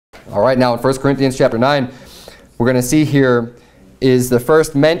All right, now in 1 Corinthians chapter 9, we're going to see here is the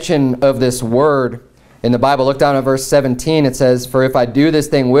first mention of this word in the Bible. Look down at verse 17. It says, "For if I do this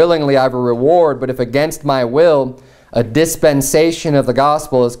thing willingly, I have a reward, but if against my will, a dispensation of the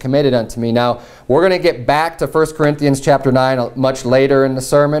gospel is committed unto me." Now, we're going to get back to 1 Corinthians chapter 9 much later in the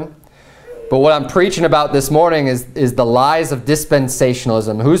sermon. But what I'm preaching about this morning is the lies of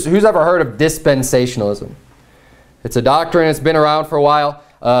dispensationalism. Who's ever heard of dispensationalism? It's a doctrine. It's been around for a while.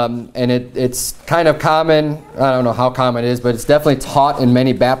 And it's kind of common. I don't know how common it is, but it's definitely taught in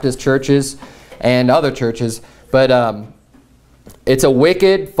many Baptist churches and other churches. But it's a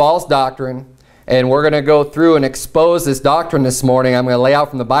wicked, false doctrine. And we're going to go through and expose this doctrine this morning. I'm going to lay out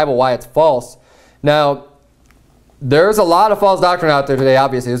from the Bible why it's false. Now, there's a lot of false doctrine out there today,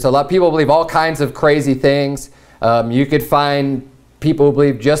 obviously. There's a lot of people believe all kinds of crazy things. You could find people who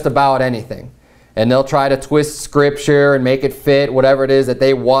believe just about anything. And they'll try to twist Scripture and make it fit whatever it is that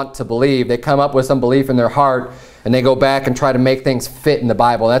they want to believe. They come up with some belief in their heart, and they go back and try to make things fit in the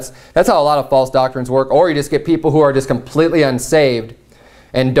Bible. That's how a lot of false doctrines work. Or you just get people who are just completely unsaved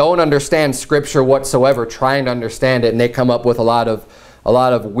and don't understand Scripture whatsoever, trying to understand it, and they come up with a lot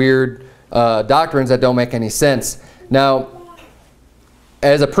of weird doctrines that don't make any sense. Now,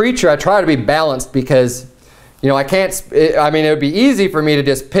 as a preacher, I try to be balanced because, you know, it would be easy for me to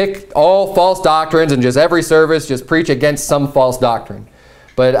just pick all false doctrines and just every service just preach against some false doctrine.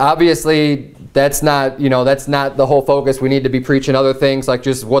 But obviously, that's not the whole focus. We need to be preaching other things like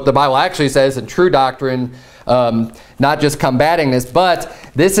just what the Bible actually says and true doctrine, not just combating this. But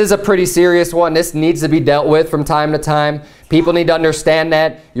this is a pretty serious one. This needs to be dealt with from time to time. People need to understand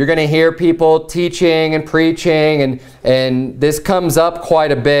that. You're going to hear people teaching and preaching, and this comes up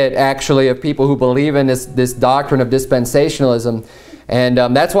quite a bit, actually, of people who believe in this doctrine of dispensationalism. And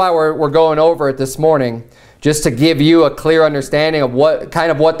that's why we're going over it this morning, just to give you a clear understanding of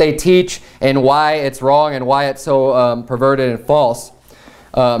what they teach and why it's wrong and why it's so perverted and false.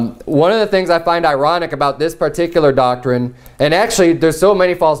 One of the things I find ironic about this particular doctrine, and actually there's so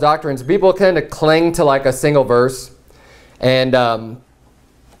many false doctrines, people tend to cling to like a single verse. And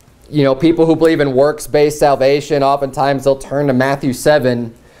you know, people who believe in works-based salvation, oftentimes they'll turn to Matthew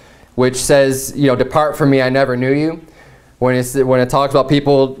 7, which says, you know, "Depart from me, I never knew you." When it talks about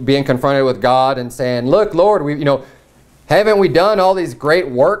people being confronted with God and saying, "Look, Lord, haven't we done all these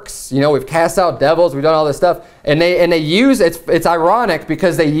great works? You know, we've cast out devils, we've done all this stuff." And they use, it's ironic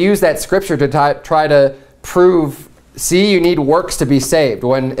because they use that scripture to try to prove, see, you need works to be saved,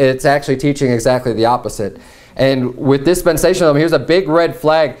 when it's actually teaching exactly the opposite. And with dispensationalism, here's a big red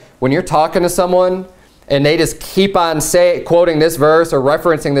flag. When you're talking to someone and they just keep on quoting this verse or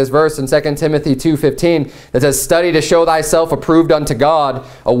referencing this verse in 2 Timothy 2:15 that says, "Study to show thyself approved unto God,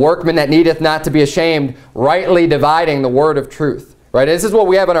 a workman that needeth not to be ashamed, rightly dividing the word of truth." Right? This is what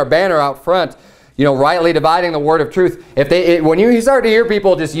we have on our banner out front. You know, rightly dividing the word of truth. When you start to hear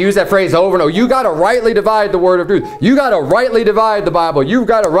people just use that phrase over and over, "You got to rightly divide the word of truth. You got to rightly divide the Bible. You've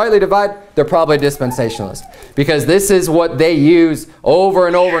got to rightly divide," they're probably dispensationalists. Because this is what they use over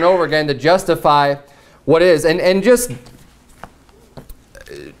and over and over again to justify what is. And just,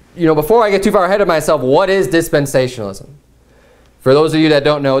 you know, before I get too far ahead of myself, what is dispensationalism? For those of you that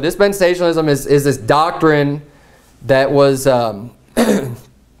don't know, dispensationalism is this doctrine that was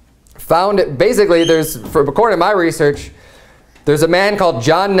found. Basically, according to my research, there's a man called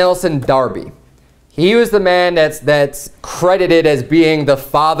John Nelson Darby. He was the man that's credited as being the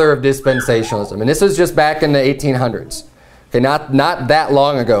father of dispensationalism. And this was just back in the 1800s. Okay, not that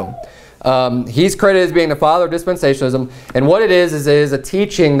long ago. He's credited as being the father of dispensationalism. And what it is a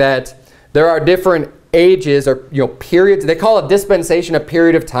teaching that there are different ages or periods. They call a dispensation a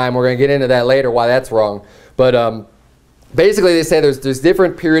period of time. We're going to get into that later, why that's wrong. But basically they say there's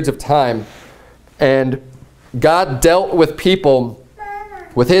different periods of time. And God dealt with people,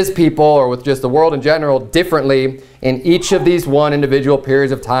 with his people, or with just the world in general, differently in each of these individual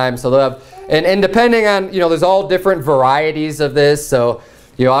periods of time. So they'll have, and depending on, there's all different varieties of this. So,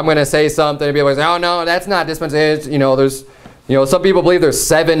 I'm going to say something and people say, "Oh no, that's not dispensation." There's, some people believe there's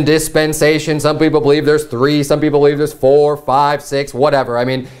 7 dispensations. Some people believe there's 3. Some people believe there's 4, 5, 6, whatever. I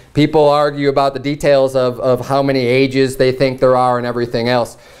mean, people argue about the details of how many ages they think there are and everything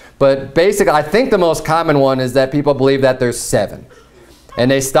else. But basically, I think the most common one is that people believe that there's 7.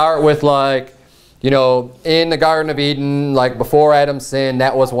 And they start with in the Garden of Eden, like before Adam sinned,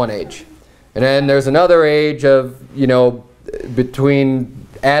 that was one age. And then there's another age of, between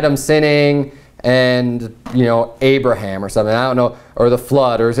Adam sinning and, Abraham or something. I don't know, or the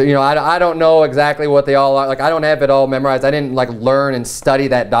flood, or, I don't know exactly what they all are. Like, I don't have it all memorized. I didn't, learn and study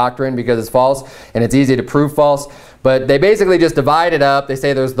that doctrine because it's false, and it's easy to prove false. But they basically just divide it up. They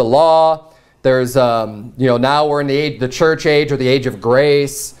say there's the law, there's, now we're in the church age or the age of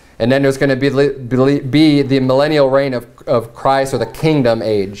grace, and then there's going to be the millennial reign of Christ, or the kingdom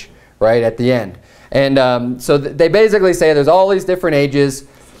age, right, at the end. And so they basically say there's all these different ages,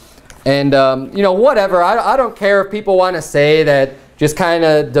 and, whatever. I don't care if people want to say that, just kind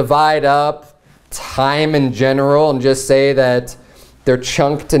of divide up time in general and just say that they're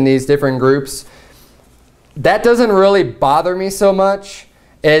chunked in these different groups. That doesn't really bother me so much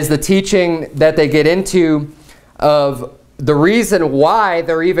as the teaching that they get into of the reason why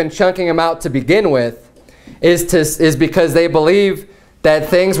they're even chunking them out to begin with is because they believe that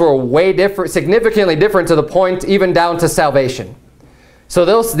things were way different, significantly different, to the point even down to salvation. So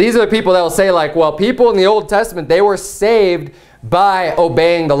these are the people that will say, like, well, people in the Old Testament, they were saved by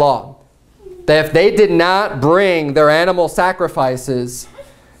obeying the law. That if they did not bring their animal sacrifices,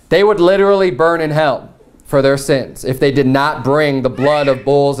 they would literally burn in hell for their sins if they did not bring the blood of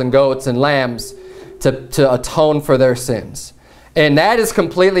bulls and goats and lambs to atone for their sins. And that is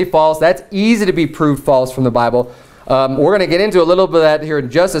completely false. That's easy to be proved false from the Bible. We're going to get into a little bit of that here in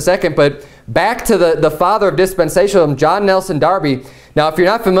just a second, but back to the father of dispensationalism, John Nelson Darby. Now, if you're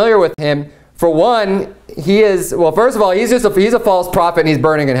not familiar with him, for one, he is, well, first of all, he's a false prophet, and he's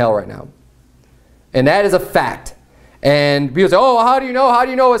burning in hell right now. And that is a fact. And people say, oh, how do you know? How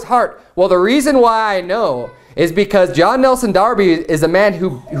do you know his heart? Well, the reason why I know is because John Nelson Darby is a man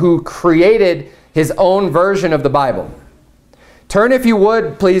who created his own version of the Bible. Turn, if you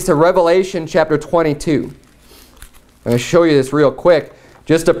would, please, to Revelation chapter 22. I'm going to show you this real quick,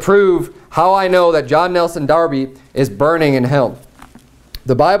 just to prove how I know that John Nelson Darby is burning in hell.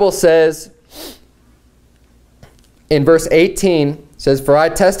 The Bible says, in verse 18, says, "For I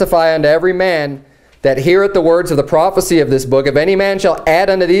testify unto every man that heareth the words of the prophecy of this book, if any man shall add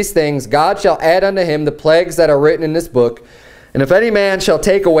unto these things, God shall add unto him the plagues that are written in this book. And if any man shall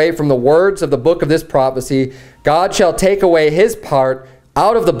take away from the words of the book of this prophecy, God shall take away his part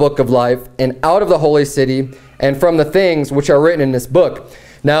out of the book of life, and out of the holy city, and from the things which are written in this book."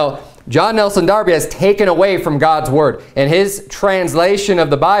 Now, John Nelson Darby has taken away from God's word. And his translation of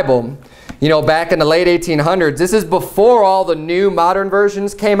the Bible, back in the late 1800s, this is before all the new modern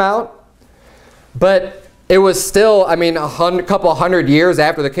versions came out. But it was still, a couple hundred years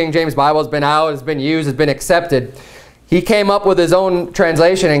after the King James Bible has been out, has been used, has been accepted. He came up with his own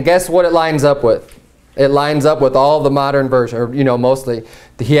translation, and guess what it lines up with? It lines up with all the modern versions, or, mostly.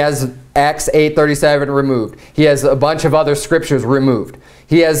 He has Acts 8:37 removed. He has a bunch of other scriptures removed.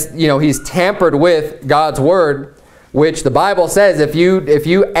 He has, he's tampered with God's word, which the Bible says if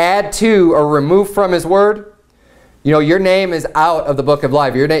you add to or remove from his word, your name is out of the book of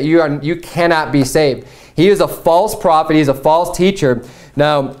life. You cannot be saved. He is a false prophet. He's a false teacher.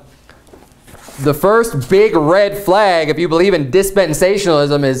 Now, the first big red flag, if you believe in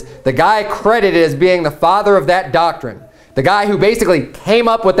dispensationalism, is the guy credited as being the father of that doctrine. The guy who basically came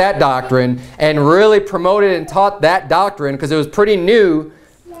up with that doctrine and really promoted and taught that doctrine, because it was pretty new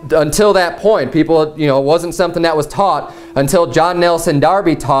until that point. People, it wasn't something that was taught until John Nelson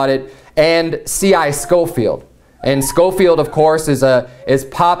Darby taught it, and C.I. Scofield. And Scofield, of course, is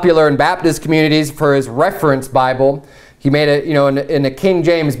popular in Baptist communities for his reference Bible. He made it, in the King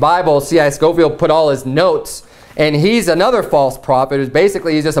James Bible, C.I. Scofield put all his notes. And he's another false prophet.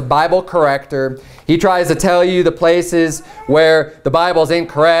 He's just a Bible corrector. He tries to tell you the places where the Bible is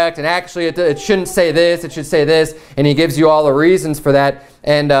incorrect, and actually it shouldn't say this, it should say this. And he gives you all the reasons for that.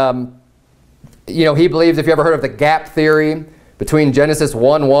 And, he believes, if you ever heard of the gap theory, between Genesis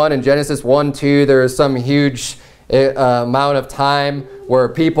 1:1 and Genesis 1:2, there is some huge amount of time where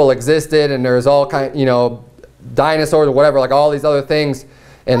people existed, and there's all kind, dinosaurs or whatever, like all these other things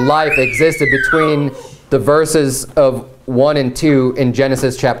in life existed between the verses of 1 and 2 in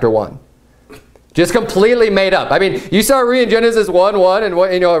Genesis chapter 1. Just completely made up. You start reading Genesis 1:1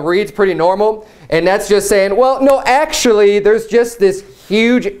 and it reads pretty normal, and that's just saying, well, no, actually, there's just this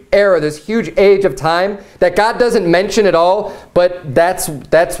huge era, this huge age of time that God doesn't mention at all, but that's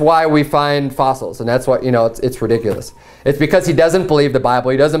why we find fossils, and that's why, it's ridiculous. It's because he doesn't believe the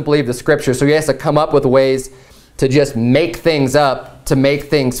Bible, he doesn't believe the Scripture, so he has to come up with ways to just make things up, to make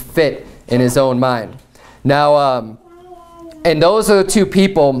things fit in his own mind. Now, and those are the two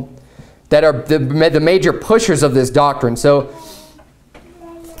people that are the major pushers of this doctrine. So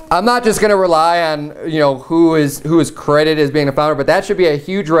I'm not just going to rely on who is credited as being the founder, but that should be a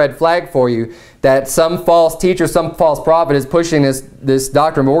huge red flag for you, that some false teacher, some false prophet is pushing this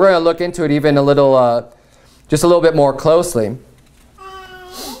doctrine. But we're going to look into it even just a little bit more closely.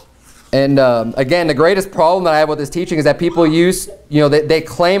 And again, the greatest problem that I have with this teaching is that people use, they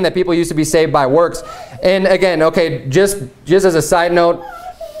claim that people used to be saved by works. And again, okay, just as a side note,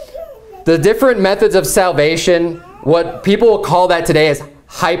 the different methods of salvation, what people will call that today is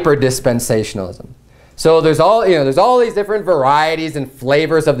hyper-dispensationalism. So there's all these different varieties and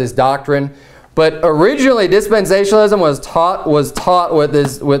flavors of this doctrine. But originally, dispensationalism was taught with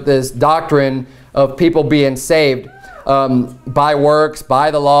this doctrine of people being saved by works,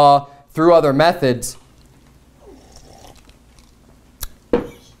 by the law, through other methods.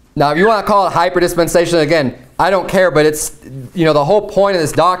 Now, if you want to call it hyper-dispensation, again, I don't care, but it's, the whole point of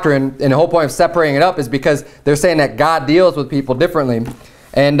this doctrine and the whole point of separating it up is because they're saying that God deals with people differently.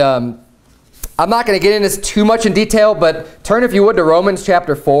 And I'm not going to get into this too much in detail, but turn, if you would, to Romans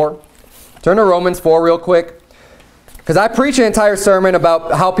chapter 4. Turn to Romans 4 real quick. Because I preach an entire sermon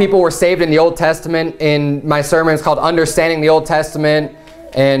about how people were saved in the Old Testament. In my sermon, it's called Understanding the Old Testament.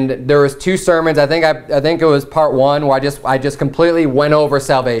 And there was 2 sermons. I think it was part 1 where I just completely went over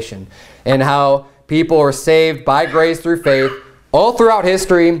salvation and how people are saved by grace through faith all throughout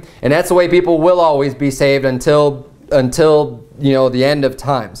history, and that's the way people will always be saved until the end of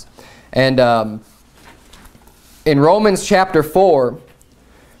times. And in Romans chapter 4,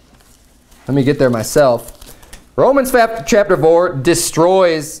 let me get there myself. Romans chapter 4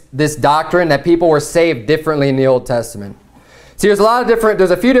 destroys this doctrine that people were saved differently in the Old Testament. See, there's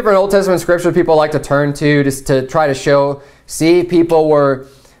a few different Old Testament scriptures people like to turn to just to try to see people were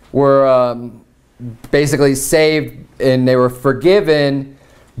basically saved and they were forgiven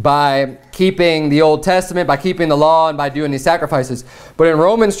by keeping the Old Testament, by keeping the law, and by doing these sacrifices. But in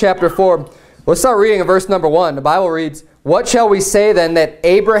Romans chapter 4, let's start reading in verse number 1. The Bible reads, "What shall we say then that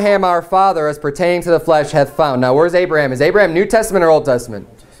Abraham our father as pertaining to the flesh hath found?" Now, where's Abraham? Is Abraham New Testament or Old Testament?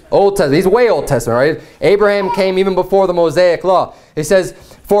 Old Testament. He's way Old Testament, right? Abraham came even before the Mosaic law. He says,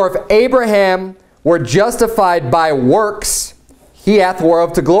 "For if Abraham were justified by works, he hath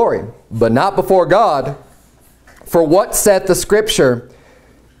whereof to glory, but not before God. For what saith the Scripture?"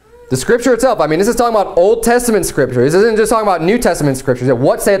 The Scripture itself, I mean, this is talking about Old Testament Scripture. This isn't just talking about New Testament Scripture.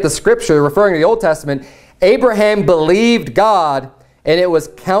 What saith the Scripture, referring to the Old Testament? "Abraham believed God, and it was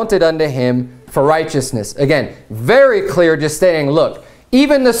counted unto him for righteousness." Again, very clear, just stating, look,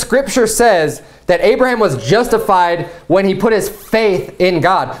 even the Scripture says that Abraham was justified when he put his faith in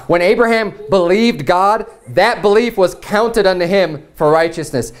God. When Abraham believed God, that belief was counted unto him for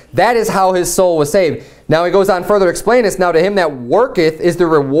righteousness. That is how his soul was saved. Now he goes on further to explain this. "Now to him that worketh is the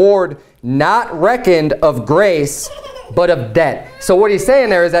reward not reckoned of grace, but of debt." So what he's saying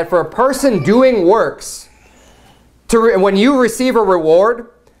there is that for a person doing works, when you receive a reward,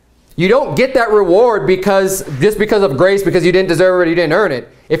 you don't get that reward just because of grace, because you didn't deserve it or you didn't earn it.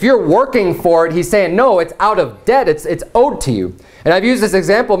 If you're working for it, he's saying, no, it's out of debt. It's owed to you. And I've used this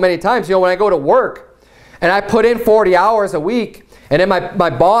example many times. When I go to work and I put in 40 hours a week and then my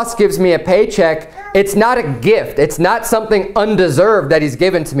boss gives me a paycheck, it's not a gift. It's not something undeserved that he's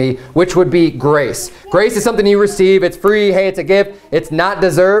given to me, which would be grace. Grace is something you receive. It's free. Hey, it's a gift. It's not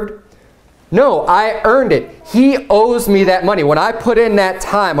deserved. No, I earned it. He owes me that money. When I put in that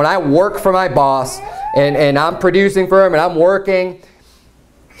time, when I work for my boss and I'm producing for him and I'm working,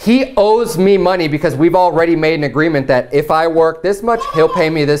 he owes me money because we've already made an agreement that if I work this much, he'll pay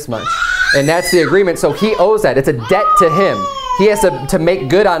me this much. And that's the agreement. So he owes that. It's a debt to him. He has to make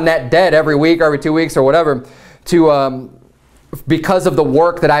good on that debt every week or every 2 weeks or whatever because of the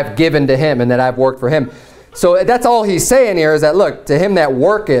work that I've given to him and that I've worked for him. So that's all he's saying here is that, look, to him that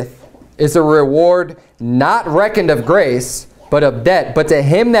worketh is a reward not reckoned of grace, but of debt. But to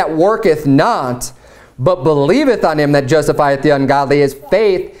him that worketh not, but believeth on him that justifieth the ungodly, his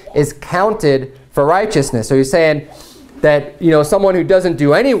faith is counted for righteousness. So he's saying that, someone who doesn't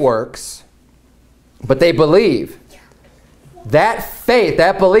do any works, but they believe, that faith,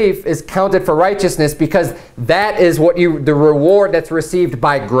 that belief is counted for righteousness because that is the reward that's received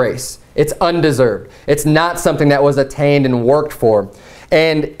by grace. It's undeserved. It's not something that was attained and worked for.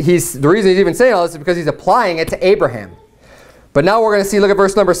 And the reason he's even saying all this is because he's applying it to Abraham. But now we're going to see, look at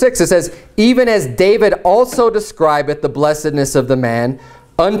verse number 6. It says, "Even as David also describeth the blessedness of the man,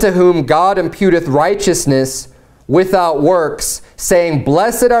 unto whom God imputeth righteousness without works, saying,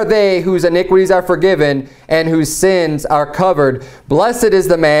 Blessed are they whose iniquities are forgiven, and whose sins are covered. Blessed is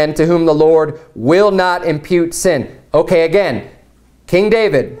the man to whom the Lord will not impute sin." Okay, again, King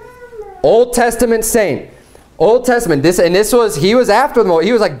David, Old Testament saint. Old Testament, he was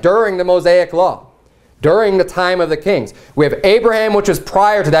like during the Mosaic law, during the time of the kings. We have Abraham, which was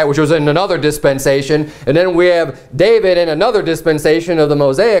prior to that, which was in another dispensation, and then we have David in another dispensation of the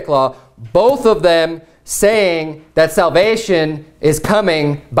Mosaic law. Both of them saying that salvation is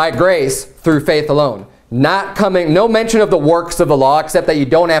coming by grace through faith alone. Not coming, no mention of the works of the law, except that you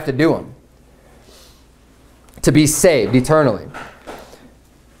don't have to do them to be saved eternally.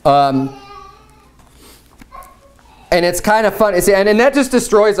 And it's kind of fun. And that just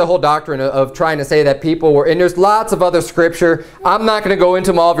destroys the whole doctrine of trying to say that people were, and there's lots of other scripture. I'm not going to go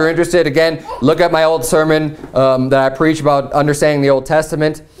into them all. If you're interested, again, look at my old sermon that I preach about understanding the Old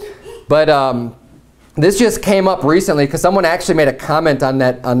Testament. But this just came up recently because someone actually made a comment on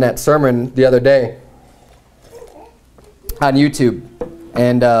that sermon the other day on YouTube.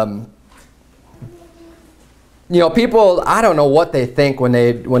 And you know, people, I don't know what they think when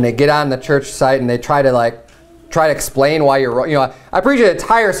they get on the church site and they try to explain why you're wrong. You know, I preach an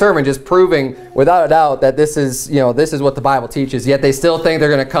entire sermon just proving without a doubt that this is, you know, this is what the Bible teaches. Yet they still think they're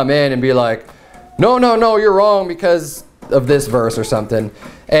going to come in and be like, no, you're wrong because of this verse or something.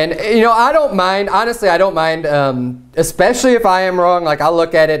 And you know, I don't mind. Honestly, I don't mind, especially if I am wrong. Like, I'll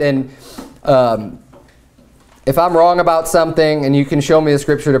look at it, and if I'm wrong about something and you can show me the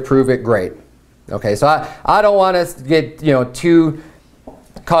scripture to prove it, great. Okay, so I don't want to get, you know, too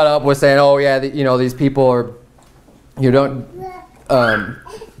caught up with saying, oh yeah, you know, these people are, you don't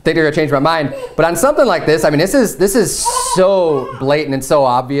think they're going to change my mind. But on something like this, I mean, this is so blatant and so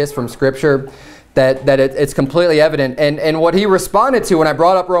obvious from Scripture that it's completely evident. And what he responded to when I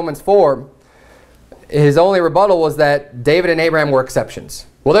brought up Romans 4, his only rebuttal was that David and Abraham were exceptions.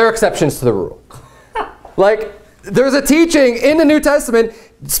 Well, they're exceptions to the rule. Like, there's a teaching in the New Testament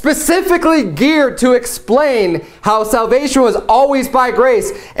specifically geared to explain how salvation was always by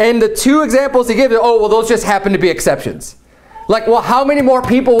grace. And the two examples he gives, oh, well, those just happen to be exceptions. Like, well, how many more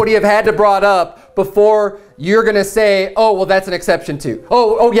people would he have had to brought up before you're going to say, oh, well, that's an exception too.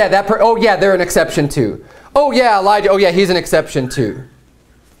 Oh yeah, they're an exception too. Oh yeah, Elijah, oh yeah, he's an exception too.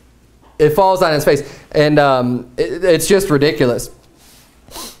 It falls on his face. And it's just ridiculous.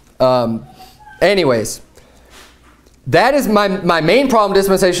 Anyways. That is my main problem with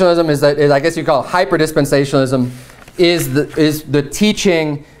dispensationalism is I guess you call it hyper-dispensationalism, is the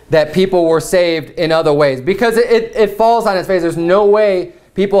teaching that people were saved in other ways. Because it falls on its face. There's no way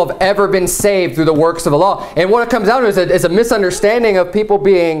people have ever been saved through the works of the law. And what it comes down to is a misunderstanding of people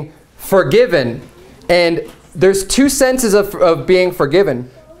being forgiven. And there's two senses of being forgiven.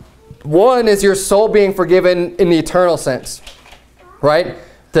 One is your soul being forgiven in the eternal sense. Right?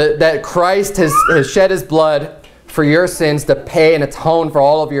 That Christ has shed his blood for your sins to pay and atone for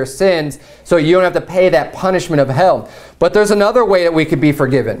all of your sins, so you don't have to pay that punishment of hell. But there's another way that we could be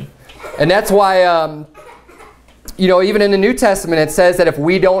forgiven. And that's why, you know, even in the New Testament it says that if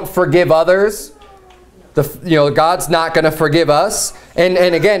we don't forgive others, you know, God's not going to forgive us. And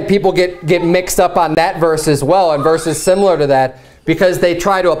again, people get mixed up on that verse as well, and verses similar to that, because they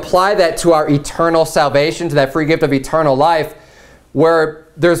try to apply that to our eternal salvation, to that free gift of eternal life, where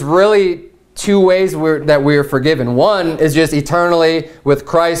there's really two ways that we are forgiven. One is just eternally with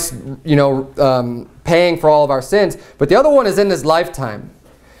Christ, you know, paying for all of our sins. But the other one is in this lifetime.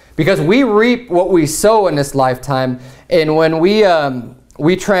 Because we reap what we sow in this lifetime. And when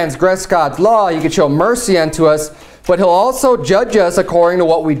we transgress God's law, he can show mercy unto us, but he'll also judge us according to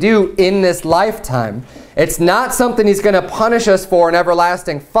what we do in this lifetime. It's not something he's going to punish us for in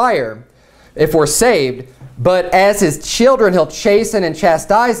everlasting fire if we're saved. But as his children, he'll chasten and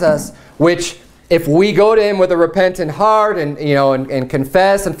chastise us, which if we go to him with a repentant heart and, you know, and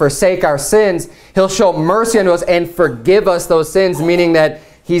confess and forsake our sins, he'll show mercy unto us and forgive us those sins, meaning that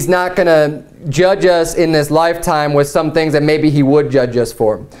he's not going to judge us in this lifetime with some things that maybe he would judge us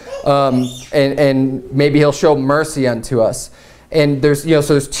for. And maybe he'll show mercy unto us. And there's, you know,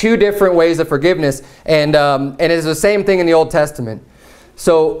 so there's two different ways of forgiveness. And it's the same thing in the Old Testament.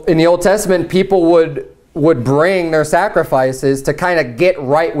 So in the Old Testament, people would bring their sacrifices to kind of get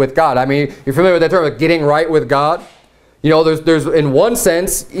right with God. I mean, you're familiar with that term, getting right with God? You know, there's in one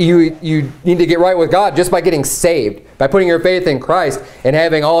sense, you need to get right with God just by getting saved, by putting your faith in Christ and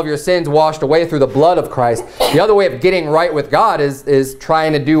having all of your sins washed away through the blood of Christ. The other way of getting right with God is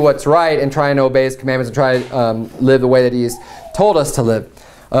trying to do what's right and trying to obey his commandments and try to live the way that he's told us to live.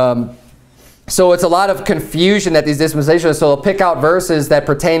 So it's a lot of confusion that these dispensationalists, so they'll pick out verses that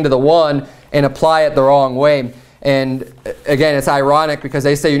pertain to the one and apply it the wrong way. And again, it's ironic because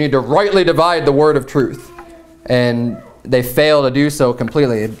they say you need to rightly divide the word of truth. And they fail to do so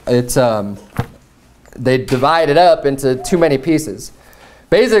completely. They divide it up into too many pieces.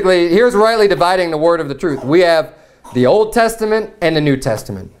 Basically, here's rightly dividing the word of the truth. We have the Old Testament and the New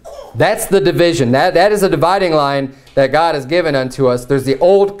Testament. That's the division. That is a dividing line that God has given unto us. There's the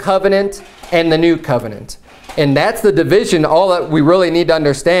Old Covenant and the New Covenant. And that's the division. All that we really need to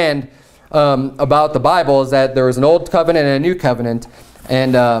understand about the Bible is that there was an old covenant and a new covenant,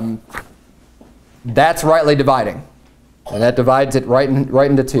 and that's rightly dividing. And that divides it right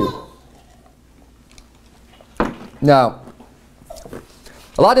into two. Now,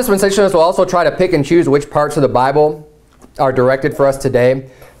 a lot of dispensationalists will also try to pick and choose which parts of the Bible are directed for us today.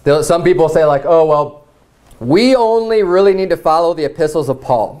 Some people say like, oh, well, we only really need to follow the epistles of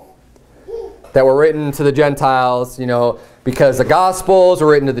Paul that were written to the Gentiles, you know, because the Gospels were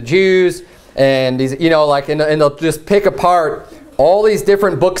written to the Jews, and these, you know, like, and they'll just pick apart all these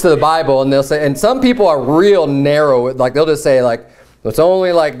different books of the Bible, and they'll say, and some people are real narrow, like they'll just say like, it's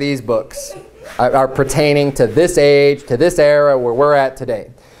only like these books are pertaining to this age, to this era where we're at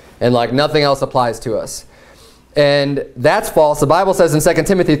today, and like nothing else applies to us. And that's false. The Bible says in 2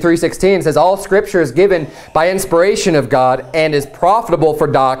 Timothy 3:16, says all Scripture is given by inspiration of God and is profitable for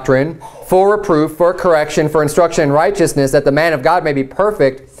doctrine, for reproof, for correction, for instruction in righteousness, that the man of God may be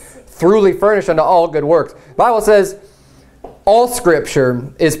perfect, thoroughly furnished unto all good works. The Bible says all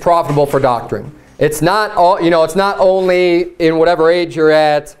Scripture is profitable for doctrine. It's not all, you know, it's not only in whatever age you're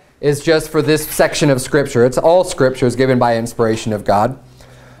at, it's just for this section of Scripture. It's all Scripture is given by inspiration of God.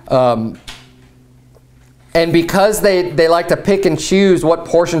 And because they like to pick and choose what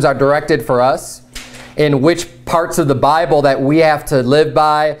portions are directed for us, and which parts of the Bible that we have to live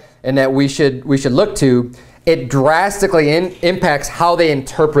by and that we should look to, it drastically impacts how they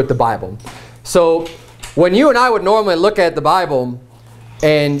interpret the Bible. So when you and I would normally look at the Bible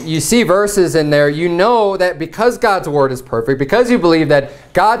and you see verses in there, you know that because God's Word is perfect, because you believe that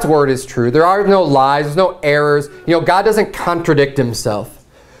God's Word is true, there are no lies, there's no errors, you know, God doesn't contradict Himself.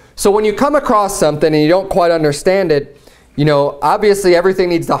 So when you come across something and you don't quite understand it, you know, obviously everything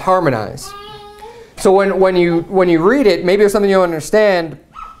needs to harmonize. So when you read it, maybe there's something you don't understand,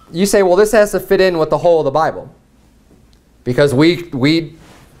 you say, well, this has to fit in with the whole of the Bible. Because we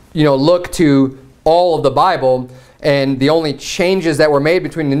you know, look to all of the Bible, and the only changes that were made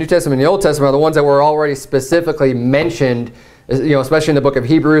between the New Testament and the Old Testament are the ones that were already specifically mentioned, you know, especially in the book of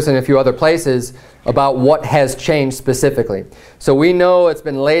Hebrews and a few other places, about what has changed specifically. So we know it's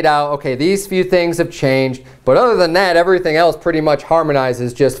been laid out, okay, these few things have changed, but other than that, everything else pretty much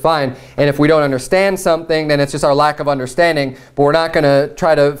harmonizes just fine. And if we don't understand something, then it's just our lack of understanding, but we're not going to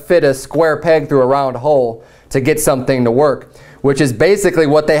try to fit a square peg through a round hole to get something to work, which is basically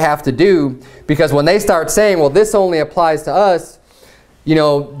what they have to do, because when they start saying, well, this only applies to us, you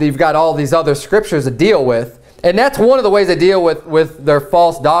know, they've got all these other scriptures to deal with. And that's one of the ways they deal with their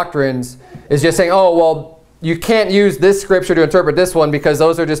false doctrines, is just saying, oh, well, you can't use this scripture to interpret this one because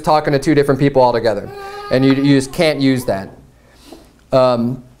those are just talking to two different people altogether. And you just can't use that.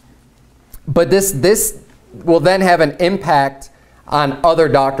 But this will then have an impact on other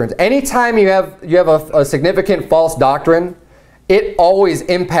doctrines. Anytime you have a significant false doctrine, it always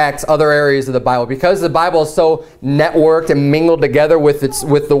impacts other areas of the Bible, because the Bible is so networked and mingled together with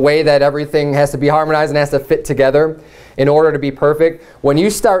the way that everything has to be harmonized and has to fit together in order to be perfect. When you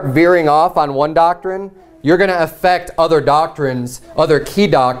start veering off on one doctrine, you're going to affect other doctrines, other key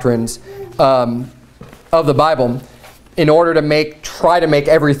doctrines of the Bible, in order to try to make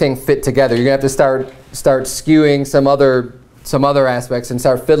everything fit together. You're going to have to start skewing some other aspects and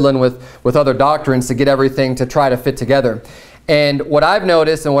start fiddling with other doctrines to get everything to try to fit together. And what I've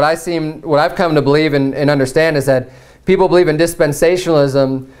noticed and what I've come to believe and understand is that people believe in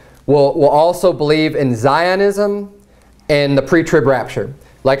dispensationalism will also believe in Zionism and the pre-trib rapture.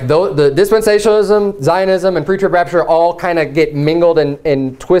 Like the dispensationalism, Zionism, and pre-trib rapture all kind of get mingled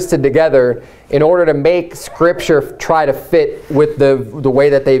and twisted together in order to make Scripture try to fit with the way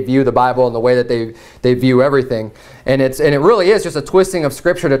that they view the Bible and the way that they view everything. And it really is just a twisting of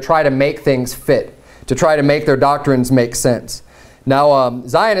Scripture to try to make things fit, to try to make their doctrines make sense. Now,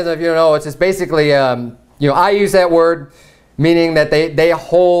 Zionism, if you don't know, it's just basically, you know, I use that word meaning that they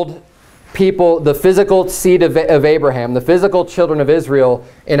hold people, the physical seed of Abraham, the physical children of Israel,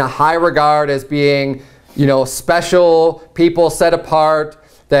 in a high regard as being, you know, special people set apart,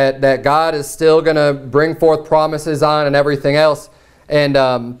 that God is still going to bring forth promises on and everything else. And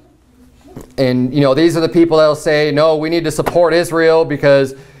you know, these are the people that will say, no, we need to support Israel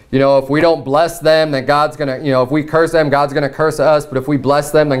because, you know, if we don't bless them, then God's going to, you know, if we curse them, God's going to curse us. But if we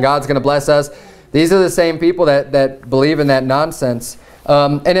bless them, then God's going to bless us. These are the same people that believe in that nonsense.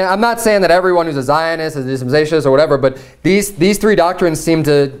 And I'm not saying that everyone who's a Zionist is a dispensationalist or whatever, but these three doctrines seem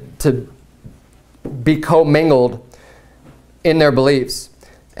to be commingled in their beliefs.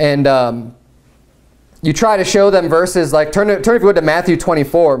 And you try to show them verses like, turn if you would to Matthew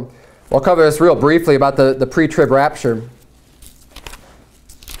 24. We'll cover this real briefly about the pre-trib rapture.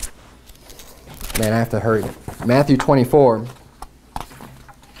 Man, I have to hurry. Matthew 24.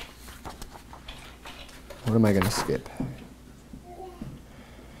 What am I going to skip?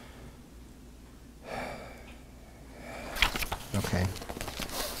 Okay.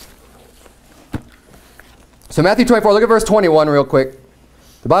 So Matthew 24, look at verse 21 real quick.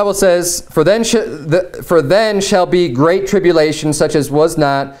 The Bible says, For then shall be great tribulation, such as was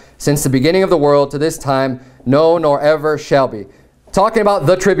not since the beginning of the world to this time, no, nor ever shall be. Talking about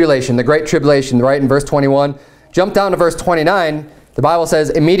the tribulation, the great tribulation, right, in verse 21. Jump down to verse 29. The Bible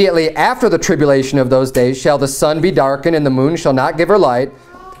says, Immediately after the tribulation of those days shall the sun be darkened, and the moon shall not give her light,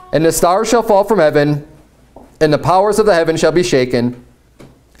 and the stars shall fall from heaven, and the powers of the heaven shall be shaken.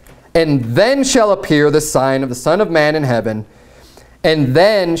 And then shall appear the sign of the Son of Man in heaven. And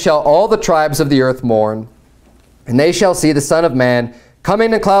then shall all the tribes of the earth mourn, and they shall see the Son of Man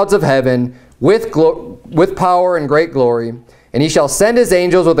coming in clouds of heaven with power and great glory. And he shall send his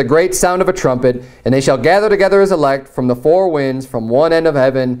angels with a great sound of a trumpet, and they shall gather together his elect from the four winds, from one end of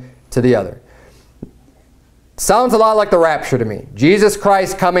heaven to the other. Sounds a lot like the rapture to me. Jesus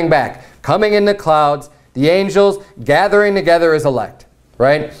Christ coming back, coming in the clouds, the angels gathering together his elect,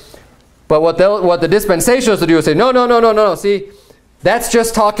 right? But what the dispensationalists will do is say, no, no, no, no, no, see, that's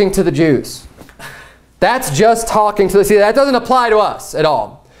just talking to the Jews. That's just talking to the, see, that doesn't apply to us at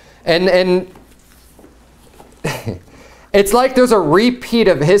all. And it's like there's a repeat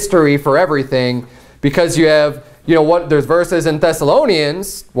of history for everything, because you have, you know, there's verses in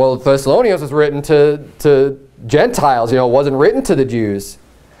Thessalonians. Well, Thessalonians was written to Gentiles, you know, it wasn't written to the Jews.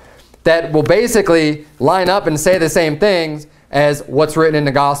 That will basically line up and say the same things as what's written in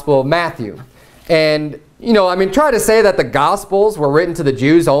the Gospel of Matthew. And, you know, I mean, try to say that the Gospels were written to the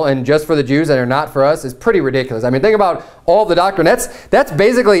Jews and just for the Jews and are not for us is pretty ridiculous. I mean, think about all the doctrine. That's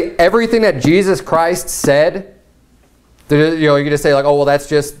basically everything that Jesus Christ said. You know, you can just say like, oh, well, that's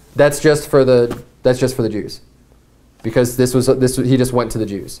just for the Jews, because he just went to the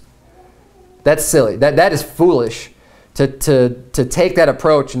Jews. That's silly. That is foolish to take that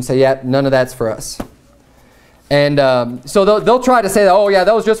approach and say, yeah, none of that's for us. And so they'll try to say that, oh yeah,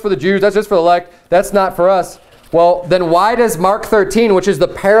 that was just for the Jews, that's just for the elect, that's not for us. Well, then why does Mark 13, which is the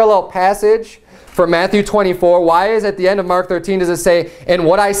parallel passage for Matthew 24, why is at the end of Mark 13 does it say, and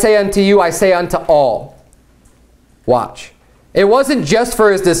what I say unto you, I say unto all? Watch. It wasn't just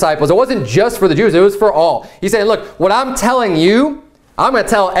for his disciples. It wasn't just for the Jews. It was for all. He's saying, look, what I'm telling you, I'm going to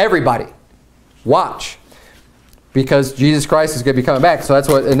tell everybody. Watch. Because Jesus Christ is going to be coming back. So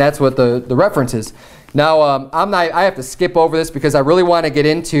that's what the reference is. Now, I have to skip over this because I really want to get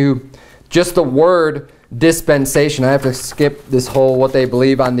into just the word dispensation. I have to skip this whole what they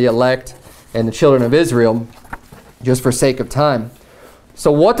believe on the elect and the children of Israel just for sake of time.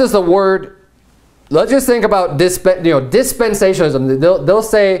 So what does the word, let's just think about dispensationalism. They'll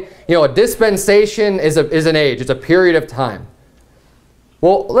say, you know, a dispensation is an age. It's a period of time.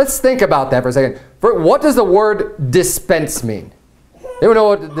 Well, let's think about that for a second. What does the word dispense mean? Anyone know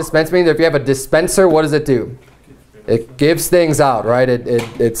what dispense means? If you have a dispenser, what does it do? It gives things out, right?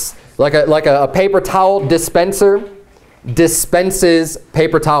 It's like a paper towel dispenser dispenses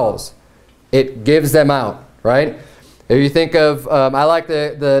paper towels. It gives them out, right? If you think of, I like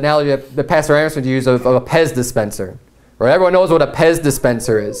the analogy that Pastor Anderson used of a Pez dispenser. Right? Everyone knows what a Pez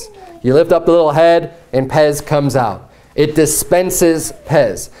dispenser is. You lift up the little head and Pez comes out. It dispenses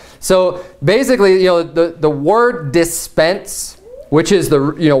Pez. So basically, you know, the word dispense, which is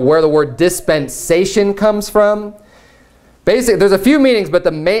where the word dispensation comes from. Basically, there's a few meanings, but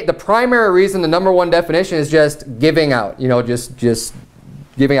the primary reason, the number one definition is just giving out. You know, just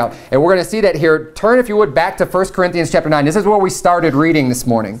giving out. And we're going to see that here. Turn, if you would, back to 1 Corinthians chapter 9. This is where we started reading this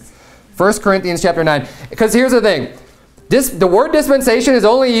morning. 1 Corinthians chapter 9. Because here's the thing. The word dispensation is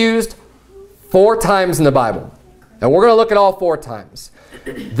only used 4 times in the Bible. And we're going to look at all 4 times.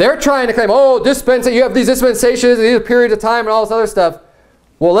 They're trying to claim, oh, you have these dispensations, these periods of time, and all this other stuff.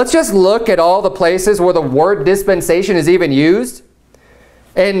 Well, let's just look at all the places where the word dispensation is even used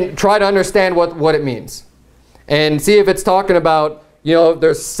and try to understand what it means. And see if it's talking about, you know,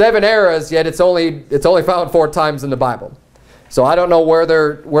 there's 7 eras, yet it's only found 4 times in the Bible. So I don't know where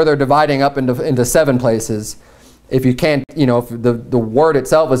they're dividing up into 7 places. If you can't, you know, if the word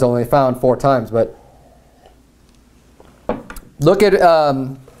itself is only found 4 times, but look at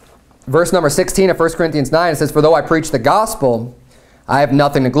verse number 16 of 1 Corinthians 9. It says, for though I preach the gospel, I have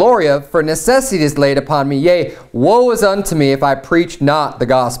nothing to glory of, for necessity is laid upon me. Yea, woe is unto me if I preach not the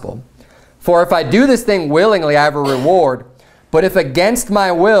gospel. For if I do this thing willingly, I have a reward. But if against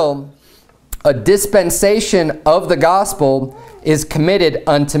my will, a dispensation of the gospel is committed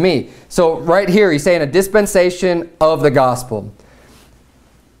unto me. So right here, he's saying a dispensation of the gospel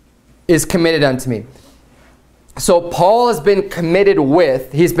is committed unto me. So Paul has been committed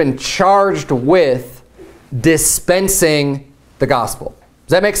with, he's been charged with dispensing the gospel.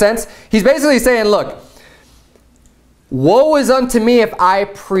 Does that make sense? He's basically saying, look, woe is unto me if I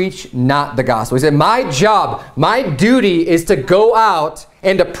preach not the gospel. He said, my job, my duty is to go out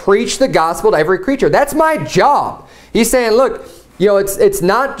and to preach the gospel to every creature. That's my job. He's saying, look, you know, it's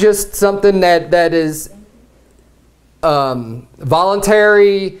not just something that is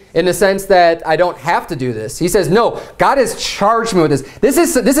voluntary in the sense that I don't have to do this. He says, no, God has charged me with this.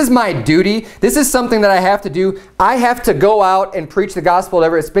 This is my duty. This is something that I have to do. I have to go out and preach the gospel,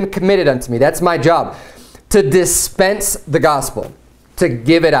 whatever. It's been committed unto me. That's my job. To dispense the gospel, to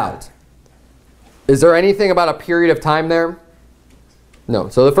give it out. Is there anything about a period of time there? No.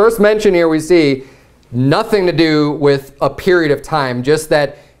 So the first mention here we see nothing to do with a period of time, just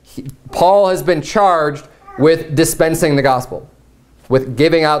that Paul has been charged with dispensing the gospel, with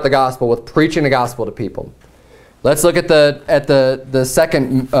giving out the gospel, with preaching the gospel to people. Let's look at the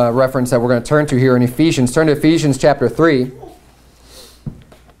second reference that we're going to turn to here in Ephesians. Turn to Ephesians chapter 3.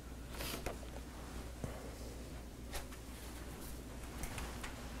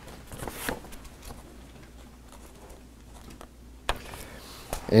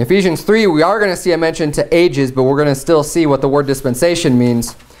 In Ephesians 3, we are going to see a mention to ages, but we're going to still see what the word dispensation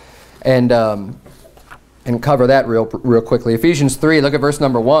means and cover that real quickly. Ephesians 3, look at verse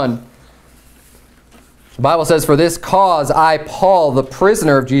number 1. The Bible says, for this cause I, Paul, the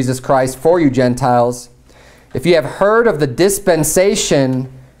prisoner of Jesus Christ, for you Gentiles, if you have heard of the dispensation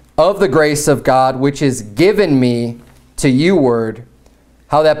of the grace of God, which is given me to you word,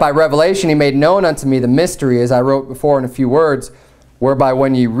 how that by revelation he made known unto me the mystery, as I wrote before in a few words, whereby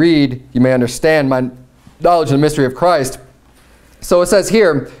when you read, you may understand my knowledge of the mystery of Christ. So it says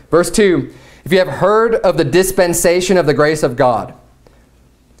here, verse 2, if you have heard of the dispensation of the grace of God,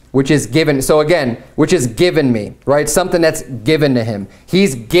 which is given, so again, which is given me, right? Something that's given to him.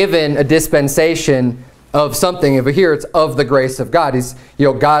 He's given a dispensation of something. Over here, it's of the grace of God. He's, you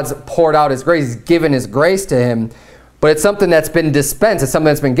know, God's poured out his grace. He's given his grace to him. But it's something that's been dispensed. It's something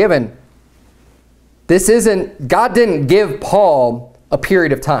that's been given. This isn't, God didn't give Paul a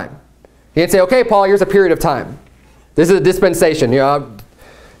period of time. He didn't say, okay, Paul, here's a period of time. This is a dispensation. You know,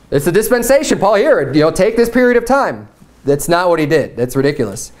 it's a dispensation, Paul, here. You know, take this period of time. That's not what he did. That's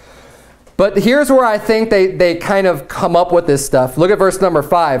ridiculous. But here's where I think they kind of come up with this stuff. Look at verse number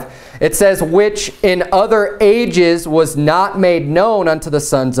 5. It says, which in other ages was not made known unto the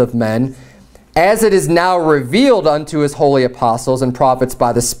sons of men, as it is now revealed unto his holy apostles and prophets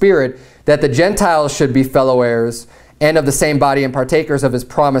by the Spirit, that the Gentiles should be fellow heirs, and of the same body and partakers of his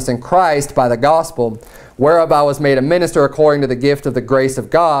promise in Christ by the gospel, whereof I was made a minister according to the gift of the grace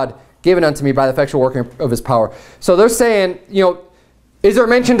of God, given unto me by the effectual working of his power. So they're saying, you know, is there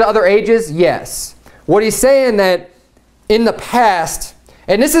mention to other ages? Yes. What he's saying that in the past,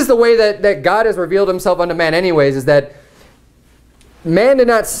 and this is the way that God has revealed himself unto man anyways, is that man did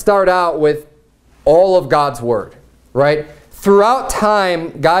not start out with all of God's word, right? Throughout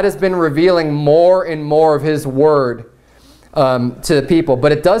time, God has been revealing more and more of his word to the people,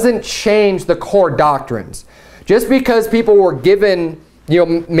 but it doesn't change the core doctrines. Just because people were given, you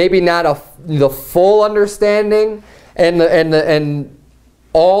know, maybe not the full understanding and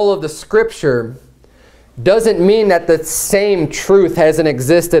all of the scripture, doesn't mean that the same truth hasn't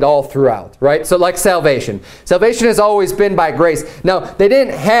existed all throughout, right? So like salvation. Salvation has always been by grace. Now, they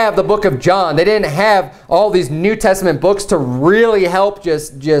didn't have the book of John. They didn't have all these New Testament books to really help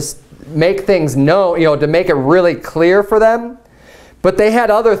just make things known, you know, to make it really clear for them. But they had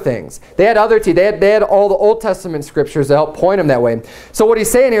other things. They had other they had all the Old Testament scriptures to help point them that way. So what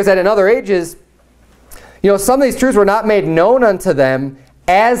he's saying here is that in other ages, you know, some of these truths were not made known unto them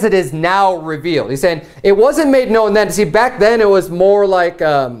as it is now revealed. He's saying it wasn't made known then. See, back then it was more like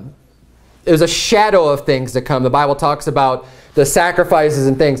it was a shadow of things to come. The Bible talks about the sacrifices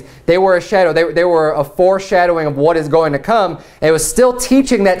and things. They were a shadow. They were a foreshadowing of what is going to come. And it was still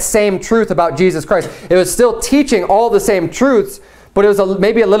teaching that same truth about Jesus Christ. It was still teaching all the same truths, but it was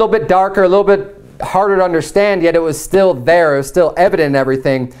maybe a little bit darker, a little bit harder to understand, yet it was still there. It was still evident in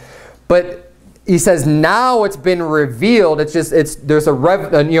everything. But he says now it's been revealed. There's a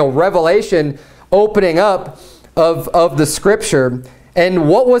revelation opening up of the scripture. And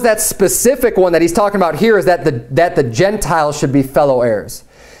what was that specific one that he's talking about here is that the Gentiles should be fellow heirs.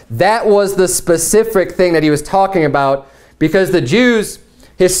 That was the specific thing that he was talking about, because the Jews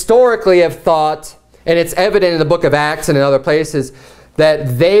historically have thought, and it's evident in the book of Acts and in other places,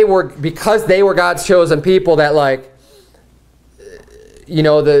 that because they were God's chosen people, that, like, you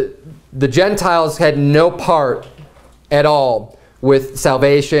know, the Gentiles had no part at all with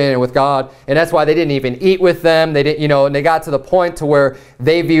salvation and with God, and that's why they didn't even eat with them. They didn't, and they got to the point to where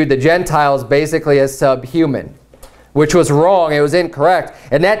they viewed the Gentiles basically as subhuman, which was wrong. It was incorrect.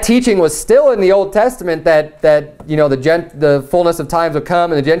 And that teaching was still in the Old Testament that the fullness of times would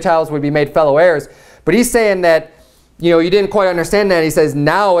come and the Gentiles would be made fellow heirs. But he's saying that, you didn't quite understand that. He says,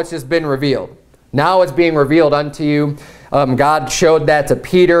 now it's just been revealed. Now it's being revealed unto you. God showed that to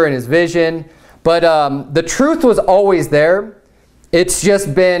Peter in his vision. But the truth was always there. It's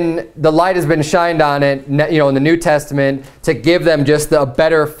just been, the light has been shined on it, in the New Testament to give them just a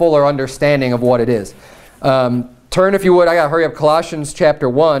better, fuller understanding of what it is. Turn, if you would, I got to hurry up, Colossians chapter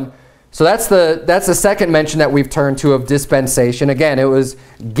 1. So that's the second mention that we've turned to of dispensation. Again, it was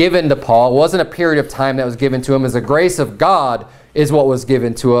given to Paul. It wasn't a period of time that was given to him. As the grace of God is what was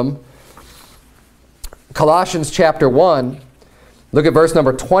given to him. Colossians chapter 1, look at verse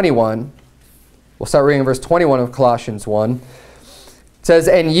number 21. We'll start reading verse 21 of Colossians 1. It says,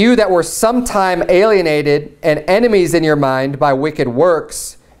 "And you that were sometime alienated and enemies in your mind by wicked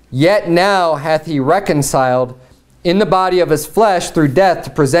works, yet now hath he reconciled in the body of his flesh through death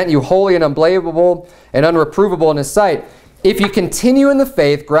to present you holy and unblameable and unreprovable in his sight. If you continue in the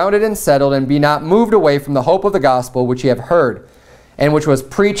faith, grounded and settled, and be not moved away from the hope of the gospel which ye have heard, and which was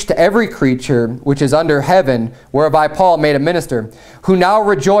preached to every creature which is under heaven, whereof I, Paul, made a minister, who now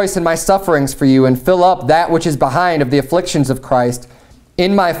rejoice in my sufferings for you, and fill up that which is behind of the afflictions of Christ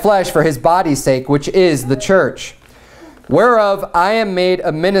in my flesh for his body's sake, which is the church, whereof I am made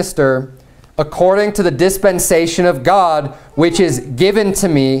a minister according to the dispensation of God, which is given to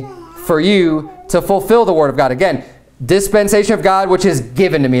me for you to fulfill the word of God." Again, dispensation of God, which is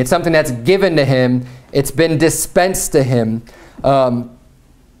given to me. It's something that's given to him. It's been dispensed to him.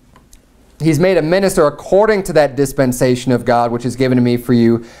 He's made a minister according to that dispensation of God, which is given to me for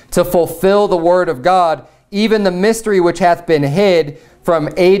you, to fulfill the word of God, even the mystery which hath been hid from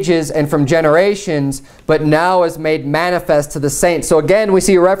ages and from generations, but now is made manifest to the saints. So again, we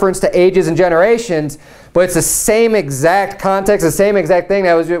see a reference to ages and generations, but it's the same exact context, the same exact thing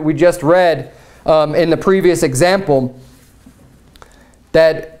that we just read in the previous example,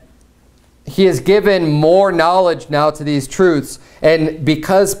 that he has given more knowledge now to these truths. And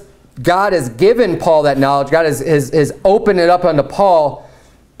because God has given Paul that knowledge, God has opened it up unto Paul,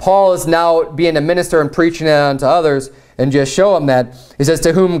 Paul is now being a minister and preaching it unto others, and just show him that. He says,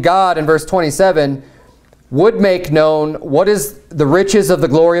 "To whom God," in verse 27, "would make known what is the riches of the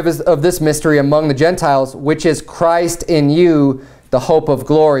glory of this mystery among the Gentiles, which is Christ in you, the hope of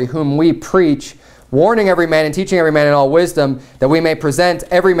glory, whom we preach, warning every man and teaching every man in all wisdom, that we may present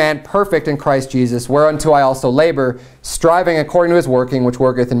every man perfect in Christ Jesus, whereunto I also labor, striving according to his working, which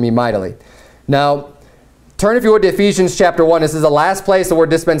worketh in me mightily." Now, turn, if you would, to Ephesians chapter 1. This is the last place the word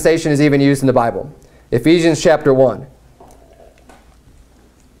dispensation is even used in the Bible. Ephesians chapter 1.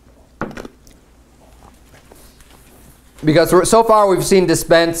 Because so far we've seen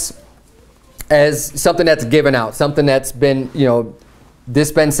dispense as something that's given out, something that's been,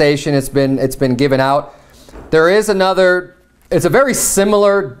 dispensation, it's been given out. There is another, it's a very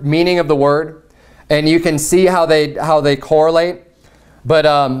similar meaning of the word, and you can see how they correlate. But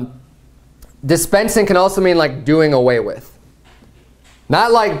dispensing can also mean like doing away with.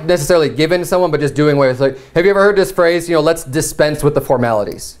 Not like necessarily given to someone, but just doing away with. Like, have you ever heard this phrase, let's dispense with the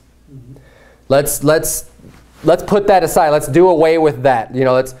formalities. Let's put that aside. Let's do away with that.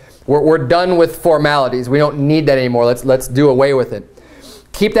 We're done with formalities. We don't need that anymore. Let's do away with it.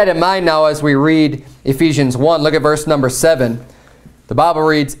 Keep that in mind now as we read Ephesians 1. Look at verse number 7. The Bible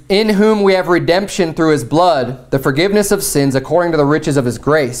reads, "In whom we have redemption through his blood, the forgiveness of sins according to the riches of his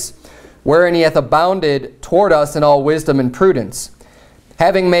grace, wherein he hath abounded toward us in all wisdom and prudence,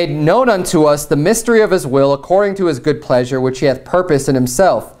 having made known unto us the mystery of his will according to his good pleasure, which he hath purposed in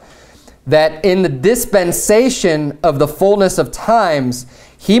himself, that in the dispensation of the fullness of times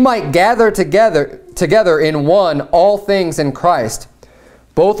he might gather together in one all things in Christ,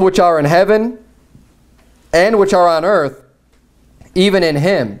 both which are in heaven and which are on earth, even in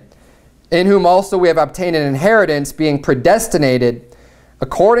him, in whom also we have obtained an inheritance, being predestinated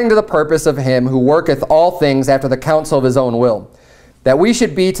according to the purpose of him who worketh all things after the counsel of his own will, that we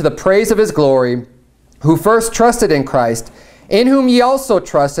should be to the praise of his glory, who first trusted in Christ, in whom ye also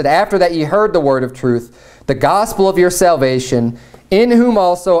trusted, after that ye heard the word of truth, the gospel of your salvation, in whom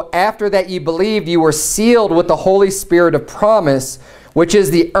also, after that ye believed, ye were sealed with the Holy Spirit of promise, which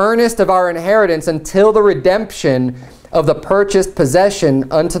is the earnest of our inheritance until the redemption of the purchased possession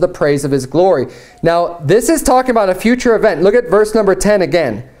unto the praise of his glory." Now, this is talking about a future event. Look at verse number 10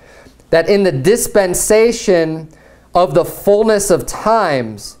 again. That in the dispensation of the fullness of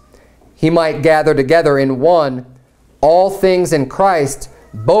times, he might gather together in one all things in Christ,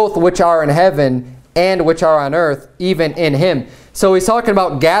 both which are in heaven and which are on earth, even in him. So he's talking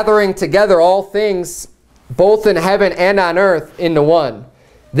about gathering together all things, both in heaven and on earth, into one.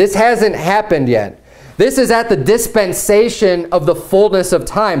 This hasn't happened yet. This is at the dispensation of the fullness of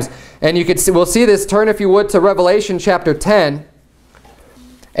times. And you can see, we'll see this. Turn, if you would, to Revelation chapter 10.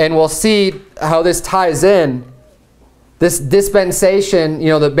 And we'll see how this ties in. This dispensation, you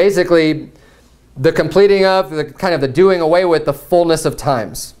know, basically the completing of, the kind of the doing away with the fullness of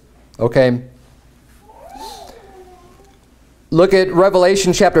times. Okay? Look at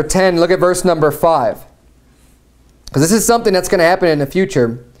Revelation chapter 10. Look at verse number 5. Because this is something that's going to happen in the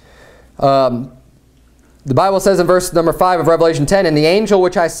future. The Bible says in verse number 5 of Revelation 10, "And the angel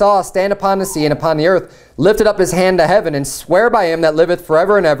which I saw stand upon the sea and upon the earth lifted up his hand to heaven, and sware by him that liveth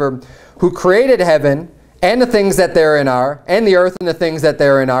forever and ever, who created heaven and the things that therein are, and the earth and the things that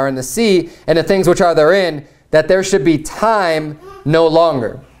therein are, and the sea and the things which are therein, that there should be time no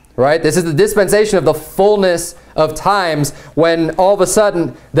longer." Right? This is the dispensation of the fullness of times, when all of a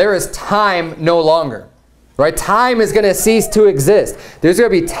sudden there is time no longer. Right? Time is going to cease to exist. There's going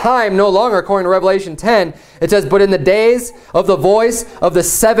to be time no longer, according to Revelation 10. It says, "But in the days of the voice of the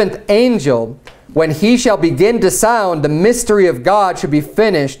seventh angel, when he shall begin to sound, the mystery of God should be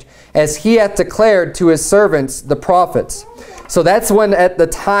finished, as he hath declared to his servants the prophets." So that's when, at the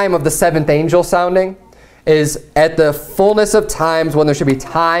time of the seventh angel sounding, is at the fullness of times, when there should be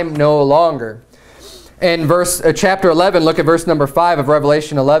time no longer. In chapter 11, look at verse number 5 of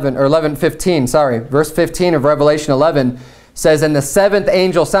Revelation 11, or 11:15, sorry. Verse 15 of Revelation 11 says, "And the seventh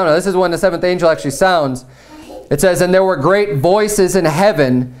angel sounded." Now, this is when the seventh angel actually sounds. It says, "And there were great voices in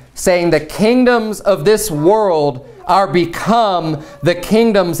heaven, saying, the kingdoms of this world are become the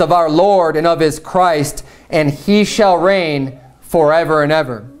kingdoms of our Lord and of his Christ, and he shall reign forever and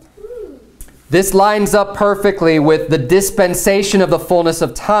ever." This lines up perfectly with the dispensation of the fullness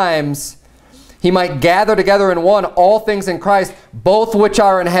of times. He might gather together in one all things in Christ, both which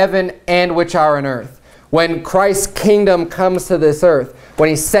are in heaven and which are in earth. When Christ's kingdom comes to this earth, when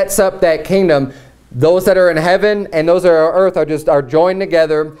he sets up that kingdom, those that are in heaven and those that are on earth are joined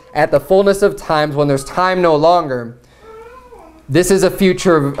together at the fullness of times, when there's time no longer. This is a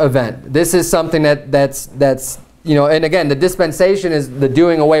future event. This is something that's you know, and again, the dispensation is the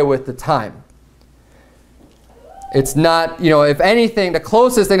doing away with the time. It's not, you know, if anything, the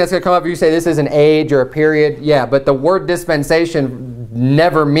closest thing that's going to come up, if you say this is an age or a period, yeah, but the word dispensation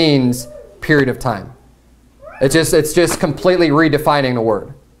never means period of time. It's just completely redefining the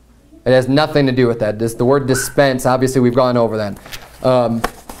word. It has nothing to do with that. The word dispense, obviously we've gone over that.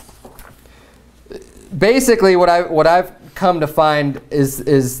 Basically, what I've come to find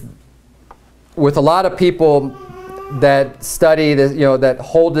is with a lot of people that study this, you know, that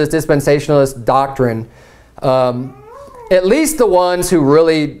hold this dispensationalist doctrine, at least the ones who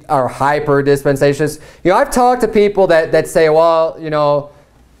really are hyper dispensationalists. You know, I've talked to people that say, well, you know,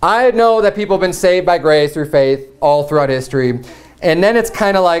 I know that people have been saved by grace through faith all throughout history. And then it's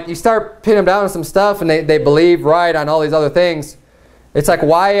kind of like you start pinning them down on some stuff and they believe right on all these other things. It's like,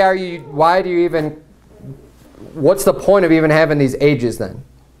 why do you even, what's the point of even having these ages then?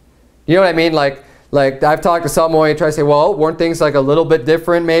 You know what I mean? Like I've talked to someone and try to say, well, weren't things like a little bit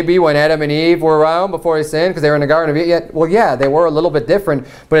different maybe when Adam and Eve were around before they sinned because they were in the Garden of Eden? Well, yeah, they were a little bit different,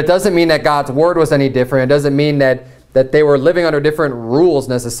 but it doesn't mean that God's word was any different. It doesn't mean that they were living under different rules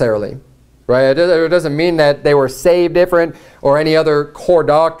necessarily, right? It doesn't mean that they were saved different or any other core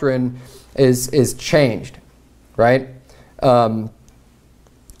doctrine is changed, right? But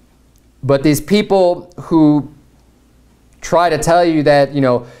these people who try to tell you that, you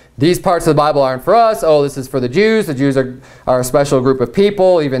know, these parts of the Bible aren't for us. Oh, this is for the Jews. The Jews are a special group of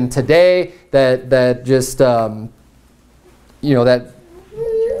people, even today, that just, you know, that,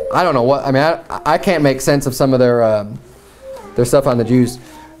 I don't know what, I mean, I can't make sense of some of their stuff on the Jews.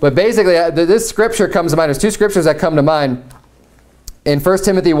 But basically, this scripture comes to mind. There's two scriptures that come to mind. In 1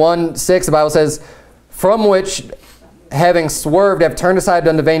 Timothy 1:6, the Bible says, "From which, having swerved, have turned aside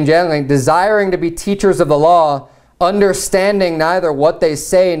unto vain jangling, desiring to be teachers of the law, understanding neither what they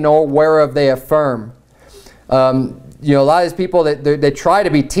say nor whereof they affirm." You know, a lot of these people, they try to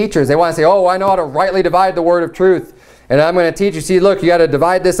be teachers. They want to say, oh, I know how to rightly divide the word of truth. And I'm going to teach you, see, look, you got to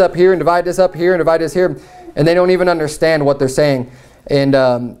divide this up here and divide this up here and divide this here. And they don't even understand what they're saying. And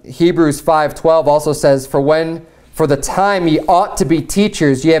Hebrews 5:12 also says, For the time ye ought to be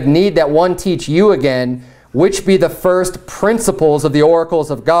teachers, ye have need that one teach you again, which be the first principles of the oracles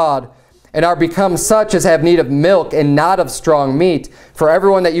of God, and are become such as have need of milk and not of strong meat. For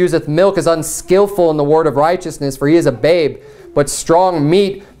everyone that useth milk is unskillful in the word of righteousness, for he is a babe. But strong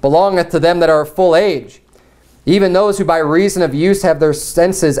meat belongeth to them that are of full age. even those who by reason of use have their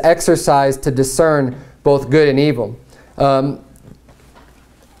senses exercised to discern both good and evil.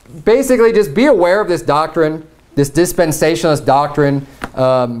 Basically, just be aware of this doctrine, this dispensationalist doctrine.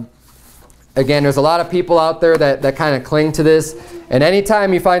 Again, there's a lot of people out there that kind of cling to this. And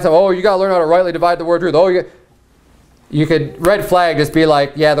anytime you find something, oh, you got to learn how to rightly divide the word of truth. Oh, you could, red flag, just be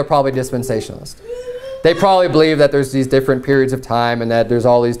like, yeah, they're probably dispensationalists. They probably believe that there's these different periods of time and that there's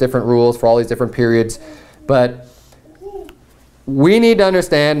all these different rules for all these different periods. But we need to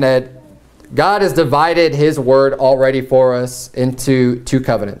understand that God has divided His word already for us into two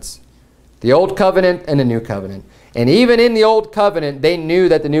covenants. The Old Covenant and the New Covenant. And even in the Old Covenant, they knew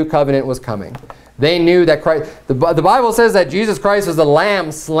that the New Covenant was coming. They knew that Christ, the Bible says that Jesus Christ was the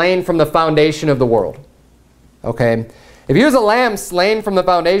lamb slain from the foundation of the world. Okay? If He was a lamb slain from the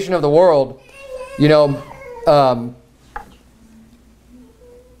foundation of the world, you know,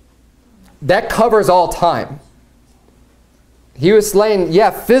 that covers all time. He was slain,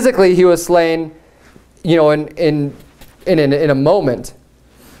 yeah, physically He was slain, you know, in a moment.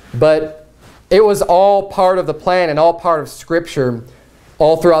 But it was all part of the plan and all part of Scripture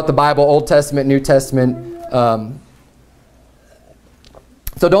all throughout the Bible, Old Testament, New Testament.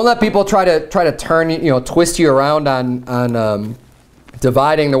 So don't let people try to turn, you know, twist you around on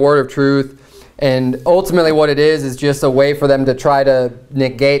dividing the word of truth. And ultimately what it is just a way for them to try to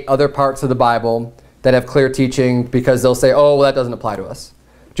negate other parts of the Bible that have clear teaching, because they'll say, oh, well, that doesn't apply to us.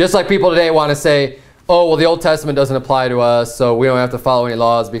 Just like people today want to say, oh, well, the Old Testament doesn't apply to us, so we don't have to follow any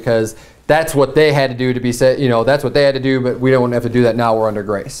laws because that's what they had to do to be said, you know, that's what they had to do, but we don't have to do that now, we're under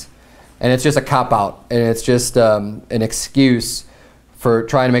grace. And it's just a cop-out, and it's just an excuse for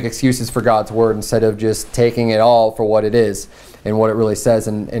trying to make excuses for God's word instead of just taking it all for what it is and what it really says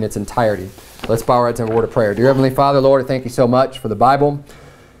in its entirety. Let's bow our heads in a word of prayer. Dear Heavenly Father, Lord, I thank you so much for the Bible.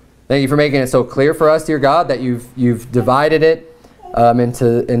 Thank you for making it so clear for us, dear God, that you've divided it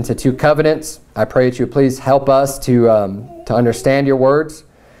into two covenants. I pray that you please help us to understand your words,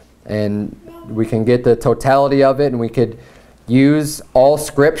 and we can get the totality of it, and we could use all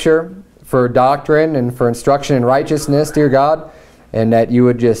Scripture for doctrine and for instruction in righteousness, dear God, and that you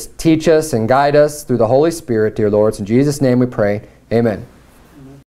would just teach us and guide us through the Holy Spirit, dear Lord. In Jesus' name we pray. Amen.